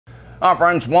Hi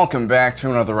friends, welcome back to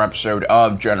another episode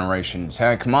of Generation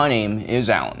Tech. My name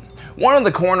is Alan. One of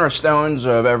the cornerstones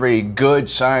of every good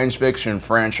science fiction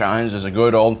franchise is a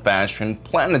good old-fashioned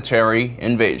planetary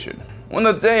invasion. When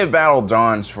the day of battle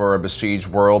dawns for a besieged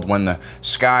world, when the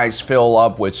skies fill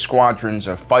up with squadrons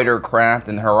of fighter craft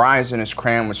and the horizon is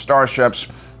crammed with starships,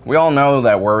 we all know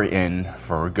that we're in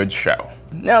for a good show.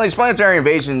 Now, these planetary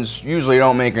invasions usually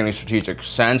don't make any strategic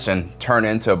sense and turn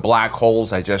into black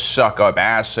holes that just suck up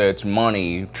assets,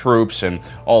 money, troops, and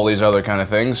all these other kind of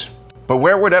things. But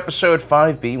where would Episode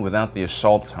 5 be without the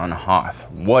assault on Hoth?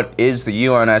 What is the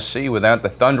UNSC without the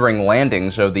thundering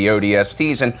landings of the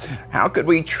ODSTs? And how could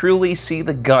we truly see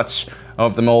the guts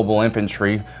of the mobile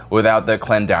infantry without the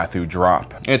Klendathu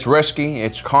drop? It's risky,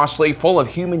 it's costly, full of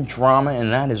human drama,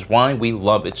 and that is why we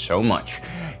love it so much.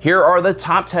 Here are the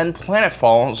top 10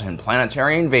 planetfalls and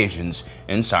planetary invasions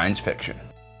in science fiction.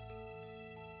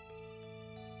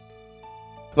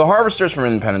 The Harvesters from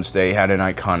Independence Day had an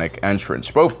iconic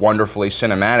entrance, both wonderfully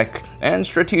cinematic and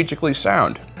strategically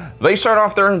sound. They start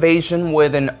off their invasion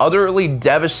with an utterly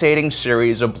devastating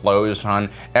series of blows on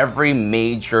every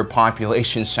major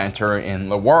population center in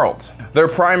the world. Their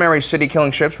primary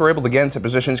city-killing ships were able to get into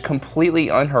positions completely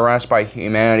unharassed by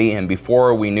humanity, and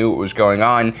before we knew what was going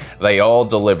on, they all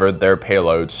delivered their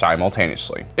payloads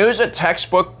simultaneously. It was a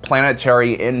textbook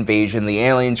planetary invasion. The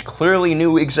aliens clearly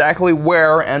knew exactly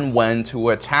where and when to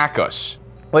attack us.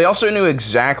 They also knew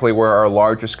exactly where our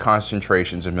largest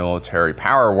concentrations of military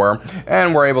power were,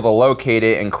 and were able to locate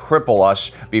it and cripple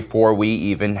us before we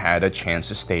even had a chance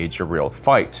to stage a real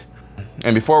fight.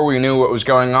 And before we knew what was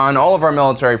going on, all of our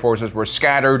military forces were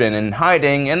scattered and in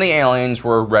hiding, and the aliens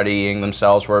were readying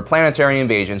themselves for a planetary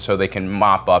invasion so they can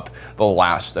mop up the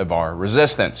last of our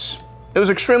resistance. It was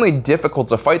extremely difficult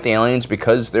to fight the aliens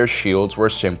because their shields were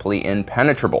simply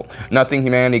impenetrable. Nothing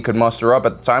humanity could muster up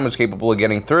at the time was capable of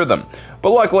getting through them.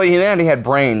 But luckily, humanity had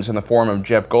brains in the form of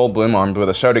Jeff Goldblum armed with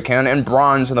a soda can, and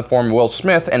bronze in the form of Will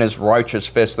Smith and his righteous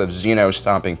fist of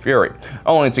Xeno-stomping fury.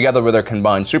 Only together with their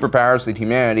combined superpowers did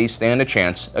humanity stand a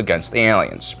chance against the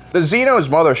aliens. The Xeno's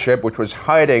mothership, which was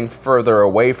hiding further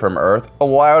away from Earth,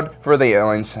 allowed for the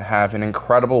aliens to have an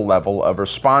incredible level of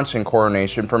response and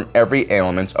coordination from every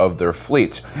element of their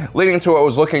fleet, leading to what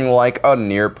was looking like a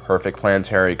near-perfect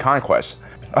planetary conquest.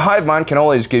 A hive mind can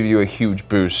always give you a huge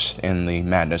boost in the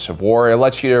madness of war. It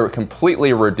lets you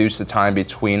completely reduce the time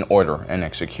between order and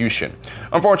execution.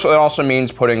 Unfortunately, it also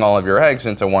means putting all of your eggs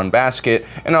into one basket,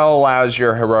 and it allows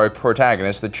your heroic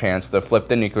protagonist the chance to flip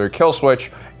the nuclear kill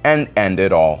switch and end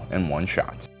it all in one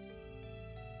shot.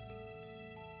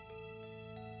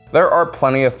 There are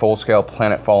plenty of full-scale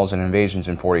planetfalls and invasions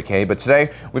in 40K, but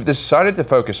today we've decided to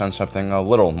focus on something a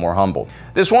little more humble.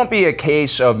 This won't be a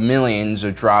case of millions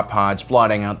of drop pods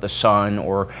blotting out the sun,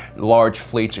 or large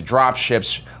fleets of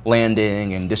dropships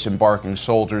landing and disembarking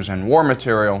soldiers and war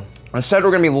material. Instead,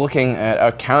 we're going to be looking at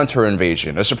a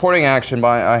counter-invasion, a supporting action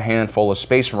by a handful of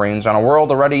space marines on a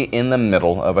world already in the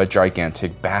middle of a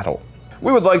gigantic battle.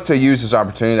 We would like to use this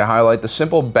opportunity to highlight the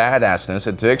simple badassness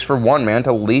it takes for one man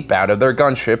to leap out of their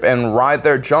gunship and ride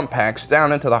their jump packs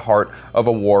down into the heart of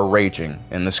a war raging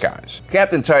in the skies.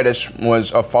 Captain Titus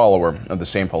was a follower of the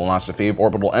same philosophy of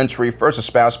orbital entry first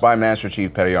espoused by Master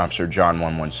Chief Petty Officer John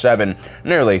 117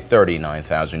 nearly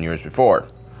 39,000 years before.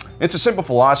 It's a simple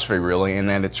philosophy, really, in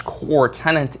that its core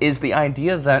tenet is the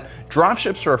idea that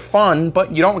dropships are fun,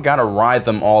 but you don't gotta ride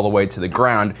them all the way to the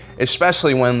ground,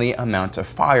 especially when the amount of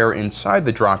fire inside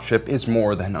the dropship is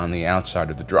more than on the outside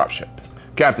of the dropship.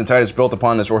 Captain Titus built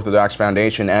upon this orthodox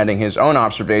foundation, adding his own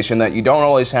observation that you don't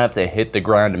always have to hit the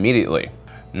ground immediately,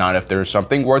 not if there's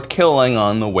something worth killing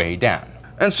on the way down.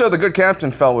 And so the good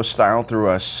captain fell with style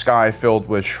through a sky filled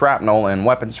with shrapnel and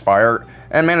weapons fire,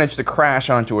 and managed to crash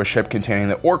onto a ship containing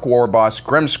the Orc war boss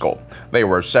Grimskull. They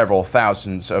were several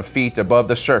thousands of feet above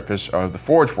the surface of the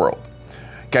Forge world.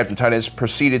 Captain Titus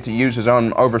proceeded to use his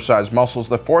own oversized muscles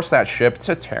to force that ship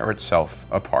to tear itself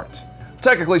apart.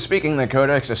 Technically speaking, the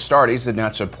Codex Astartes did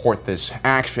not support this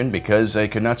action because they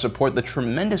could not support the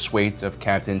tremendous weight of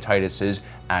Captain Titus's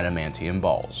adamantium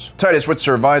balls. Titus would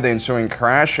survive the ensuing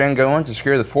crash and go on to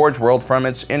secure the Forge world from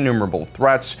its innumerable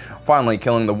threats, finally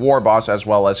killing the war boss as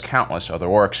well as countless other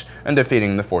orcs, and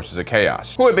defeating the forces of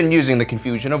chaos, who had been using the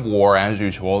confusion of war as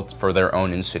usual for their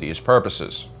own insidious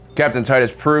purposes. Captain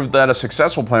Titus proved that a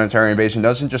successful planetary invasion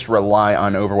doesn't just rely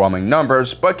on overwhelming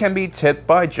numbers, but can be tipped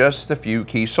by just a few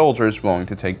key soldiers willing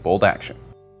to take bold action.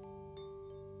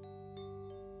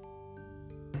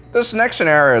 This next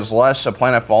scenario is less a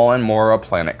planet fall and more a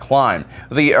planet climb.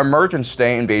 The Emergence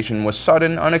Day invasion was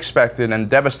sudden, unexpected, and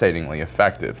devastatingly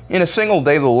effective. In a single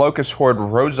day, the Locust Horde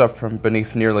rose up from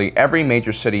beneath nearly every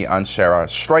major city on Sera,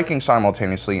 striking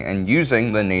simultaneously and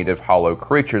using the native hollow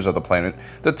creatures of the planet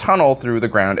to tunnel through the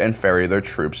ground and ferry their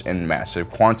troops in massive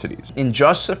quantities. In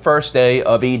just the first day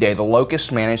of E-Day, the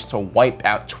Locusts managed to wipe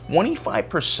out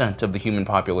 25% of the human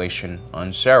population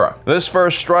on Sera. This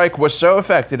first strike was so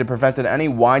effective it prevented any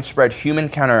widespread human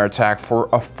counterattack for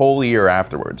a full year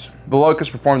afterwards. The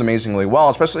Locusts performed amazingly well,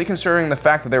 especially considering the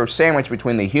fact that they were sandwiched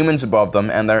between the humans above them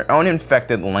and their own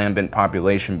infected lambent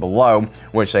population below,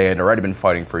 which they had already been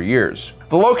fighting for years.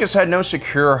 The Locusts had no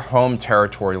secure home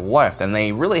territory left, and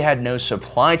they really had no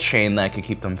supply chain that could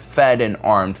keep them fed and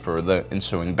armed for the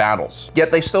ensuing battles.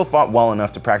 Yet they still fought well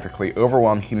enough to practically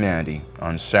overwhelm humanity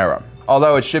on Sera.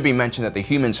 Although it should be mentioned that the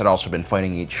humans had also been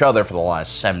fighting each other for the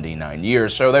last 79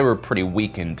 years, so they were pretty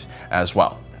weakened as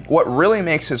well. What really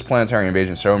makes this planetary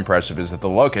invasion so impressive is that the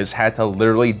Locusts had to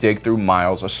literally dig through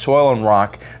miles of soil and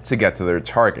rock to get to their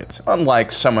targets,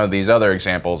 unlike some of these other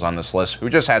examples on this list who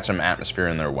just had some atmosphere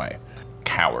in their way.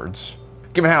 Cowards.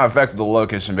 Given how effective the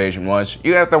Locust invasion was,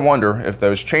 you have to wonder if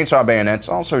those chainsaw bayonets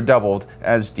also doubled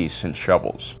as decent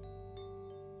shovels.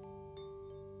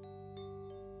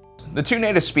 The two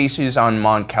native species on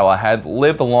Mon Cala had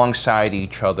lived alongside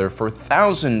each other for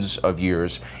thousands of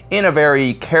years in a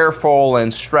very careful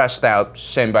and stressed out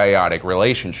symbiotic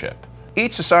relationship.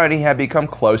 Each society had become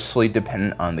closely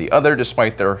dependent on the other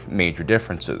despite their major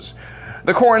differences.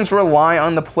 The Corans rely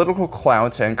on the political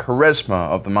clout and charisma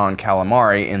of the Mon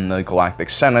Calamari in the Galactic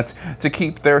Senate to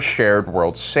keep their shared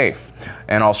world safe,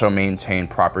 and also maintain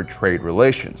proper trade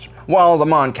relations, while the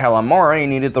Mon Calamari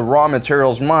needed the raw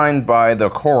materials mined by the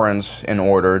Corans in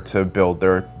order to build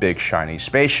their big shiny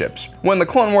spaceships. When the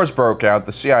Clone Wars broke out,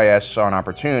 the CIS saw an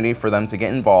opportunity for them to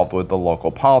get involved with the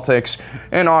local politics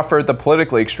and offered the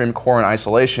politically extreme Coran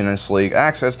Isolationist League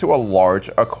access to a large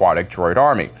aquatic droid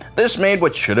army. This made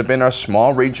what should have been a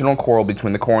small regional quarrel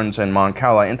between the Corans and Mon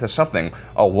Cala into something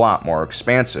a lot more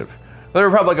expansive. The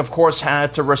Republic, of course,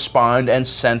 had to respond and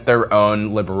sent their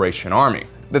own liberation army.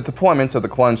 The deployment of the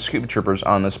clone scuba troopers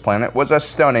on this planet was a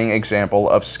stunning example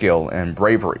of skill and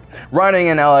bravery. Riding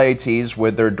in LATs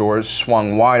with their doors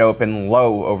swung wide open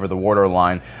low over the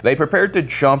waterline, they prepared to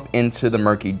jump into the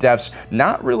murky depths,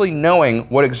 not really knowing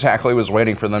what exactly was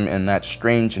waiting for them in that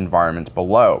strange environment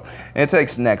below. It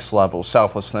takes next-level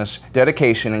selflessness,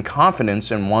 dedication, and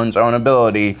confidence in one's own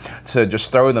ability to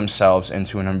just throw themselves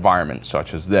into an environment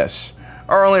such as this.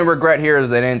 Our only regret here is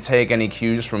they didn't take any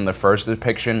cues from the first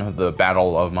depiction of the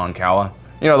Battle of Mon Cala.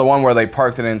 You know, the one where they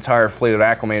parked an entire fleet of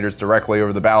acclimators directly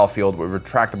over the battlefield with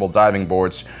retractable diving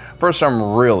boards for some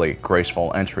really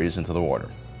graceful entries into the water.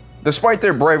 Despite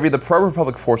their bravery, the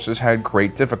pro-Republic forces had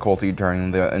great difficulty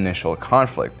during the initial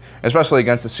conflict, especially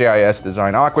against the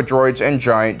CIS-designed aqua droids and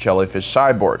giant jellyfish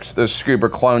cyborgs. The scuba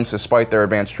clones, despite their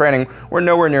advanced training, were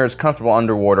nowhere near as comfortable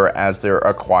underwater as their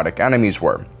aquatic enemies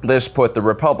were. This put the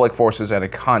Republic forces at a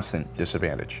constant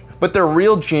disadvantage. But the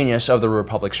real genius of the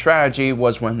Republic strategy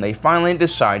was when they finally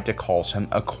decided to call some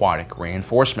aquatic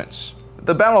reinforcements.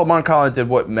 The Battle of Mon Cala did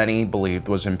what many believed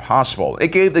was impossible. It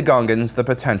gave the Gungans the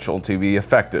potential to be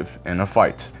effective in a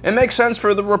fight. It makes sense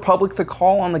for the Republic to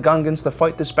call on the Gungans to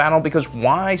fight this battle because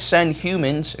why send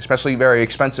humans, especially very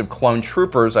expensive clone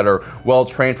troopers that are well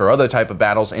trained for other type of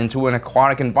battles, into an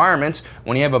aquatic environment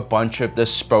when you have a bunch of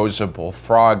disposable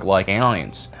frog-like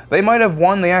aliens? They might have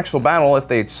won the actual battle if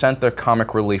they had sent their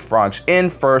comic relief frogs in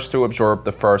first to absorb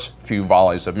the first few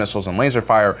volleys of missiles and laser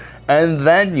fire, and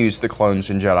then used the clones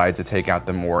and Jedi to take out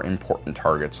the more important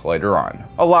targets later on.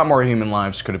 A lot more human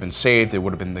lives could have been saved. It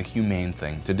would have been the humane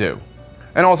thing to do.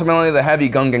 And ultimately, the heavy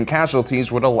Gungan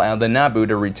casualties would allow the Naboo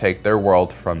to retake their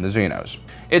world from the Xenos.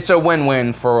 It's a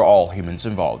win-win for all humans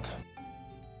involved.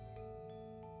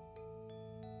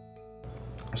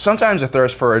 Sometimes a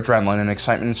thirst for adrenaline and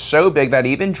excitement is so big that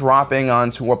even dropping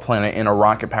onto a planet in a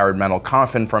rocket-powered metal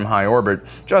coffin from high orbit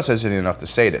just isn't enough to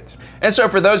sate it. And so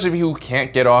for those of you who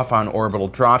can't get off on orbital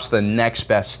drops, the next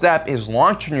best step is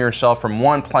launching yourself from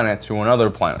one planet to another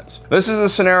planet. This is the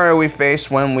scenario we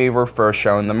faced when we were first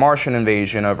shown the Martian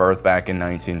invasion of Earth back in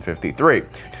 1953.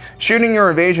 Shooting your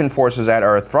invasion forces at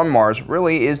Earth from Mars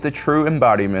really is the true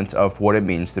embodiment of what it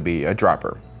means to be a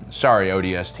dropper. Sorry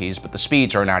ODSTs, but the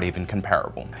speeds are not even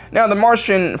comparable. Now, the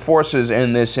Martian forces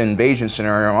in this invasion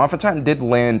scenario oftentimes did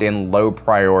land in low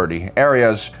priority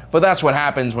areas, but that's what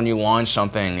happens when you launch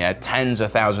something at tens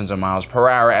of thousands of miles per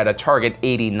hour at a target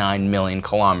 89 million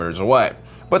kilometers away.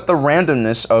 But the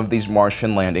randomness of these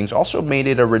Martian landings also made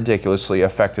it a ridiculously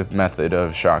effective method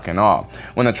of shock and awe.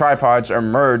 When the tripods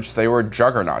emerged, they were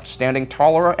juggernauts, standing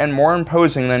taller and more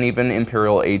imposing than even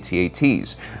Imperial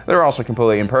AT-ATs. They were also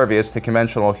completely impervious to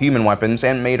conventional human weapons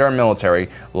and made our military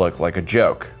look like a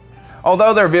joke.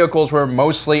 Although their vehicles were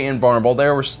mostly invulnerable,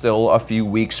 there were still a few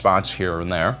weak spots here and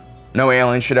there. No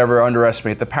alien should ever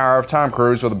underestimate the power of Tom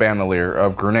Cruise or the bandolier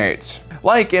of grenades.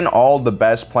 Like in all the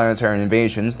best planetary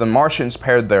invasions, the Martians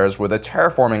paired theirs with a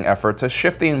terraforming effort to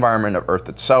shift the environment of Earth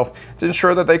itself to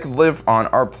ensure that they could live on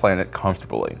our planet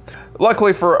comfortably.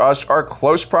 Luckily for us, our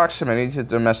close proximity to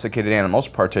domesticated animals,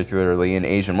 particularly in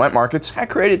Asian wet markets, had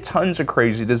created tons of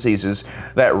crazy diseases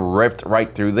that ripped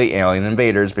right through the alien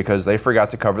invaders because they forgot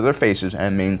to cover their faces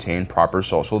and maintain proper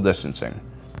social distancing.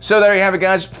 So there you have it,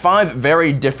 guys. 5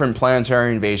 very different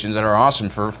planetary invasions that are awesome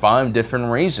for 5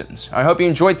 different reasons. I hope you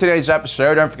enjoyed today's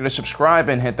episode. Don't forget to subscribe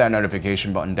and hit that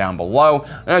notification button down below.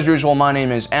 And as usual, my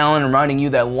name is Alan, reminding you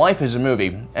that life is a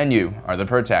movie and you are the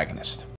protagonist.